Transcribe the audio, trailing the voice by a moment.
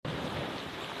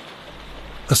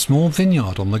A small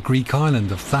vineyard on the Greek island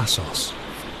of Thasos.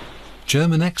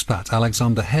 German expat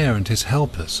Alexander Hare and his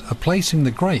helpers are placing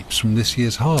the grapes from this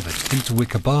year's harvest into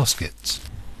wicker baskets.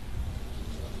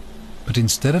 But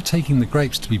instead of taking the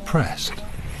grapes to be pressed,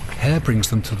 Hare brings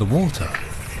them to the water.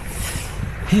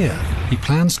 Here, he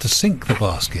plans to sink the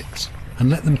baskets and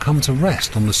let them come to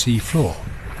rest on the sea floor.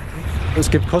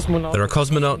 There are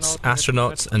cosmonauts,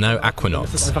 astronauts, and now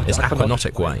aquanauts. It's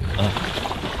aquanautic wine.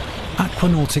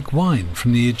 Aquanautic wine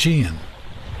from the Aegean.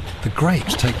 The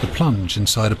grapes take the plunge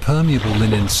inside a permeable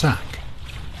linen sack.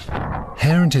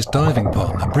 Hare and his diving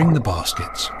partner bring the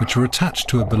baskets, which are attached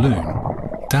to a balloon,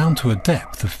 down to a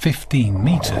depth of 15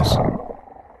 meters.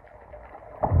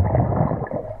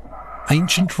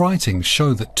 Ancient writings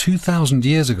show that 2,000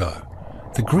 years ago,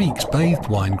 the Greeks bathed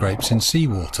wine grapes in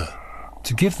seawater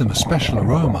to give them a special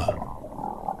aroma.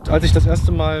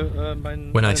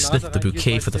 When I sniffed the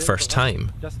bouquet for the first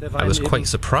time, I was quite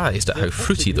surprised at how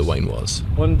fruity the wine was.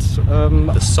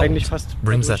 The salt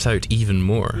brings that out even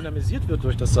more.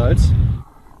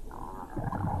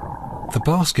 The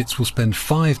baskets will spend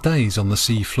 5 days on the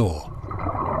sea floor.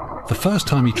 The first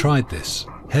time he tried this,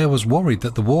 Hare was worried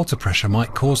that the water pressure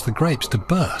might cause the grapes to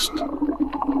burst.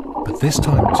 But this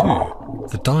time too,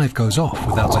 the dive goes off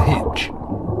without a hitch.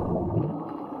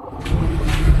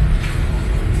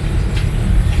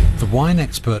 The wine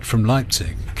expert from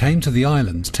Leipzig came to the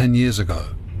islands 10 years ago.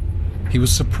 He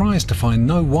was surprised to find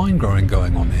no wine growing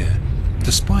going on here,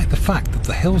 despite the fact that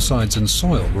the hillsides and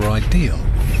soil were ideal.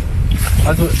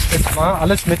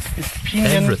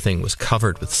 Everything was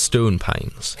covered with stone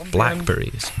pines,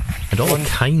 blackberries, and all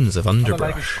kinds of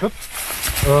underbrush.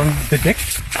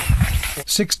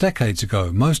 6 decades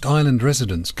ago, most island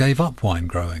residents gave up wine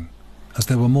growing, as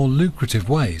there were more lucrative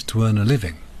ways to earn a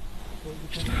living.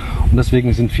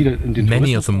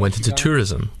 Many of them went into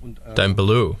tourism, down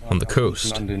below, on the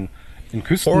coast.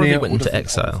 Or they went into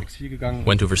exile,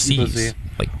 went overseas,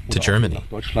 like to Germany.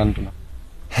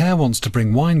 Hare wants to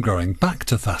bring wine growing back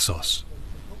to Thasos.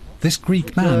 This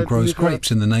Greek man grows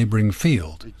grapes in the neighbouring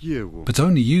field, but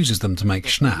only uses them to make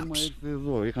schnapps.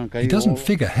 He doesn't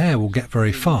figure Hare will get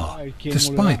very far,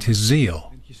 despite his zeal.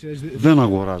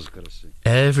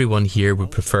 Everyone here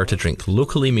would prefer to drink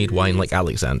locally made wine like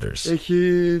Alexander's.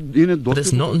 But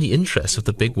it's not in the interest of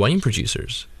the big wine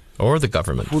producers, or the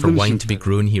government, for wine to be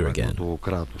grown here again.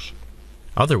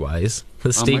 Otherwise,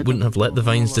 the state wouldn't have let the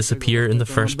vines disappear in the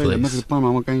first place.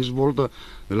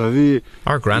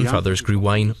 Our grandfathers grew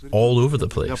wine all over the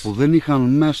place.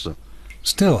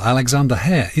 Still, Alexander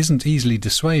Hare isn't easily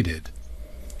dissuaded.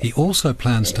 He also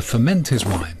plans to ferment his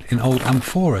wine in old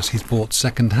amphoras he's bought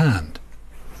second-hand.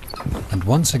 And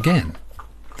once again,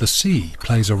 the sea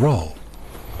plays a role.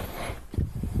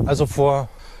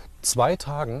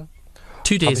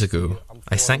 2 days ago,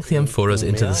 I sank the amphoras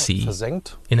into the sea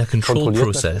in a controlled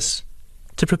process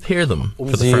to prepare them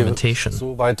for the fermentation.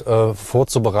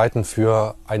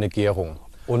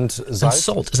 And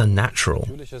salt is a natural,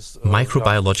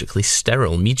 microbiologically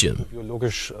sterile medium.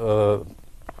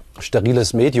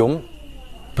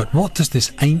 But what does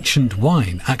this ancient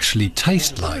wine actually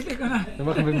taste like?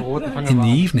 In the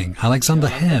evening, Alexander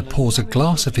Hare pours a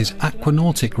glass of his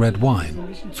aquanautic red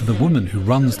wine for the woman who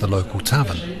runs the local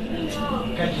tavern.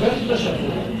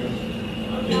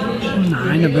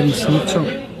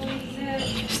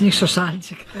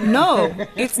 No,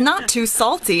 it's not too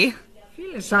salty.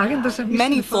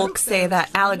 Many folks say that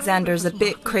Alexander's a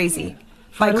bit crazy.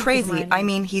 By crazy, I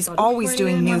mean he's always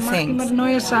doing new things.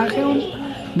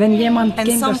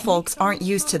 And some folks aren't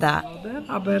used to that.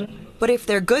 But if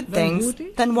they're good things,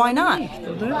 then why not?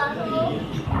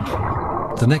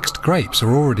 The next grapes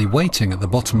are already waiting at the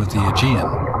bottom of the Aegean.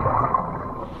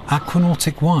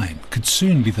 Aquanautic wine could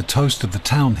soon be the toast of the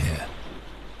town here,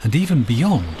 and even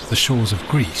beyond the shores of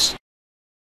Greece.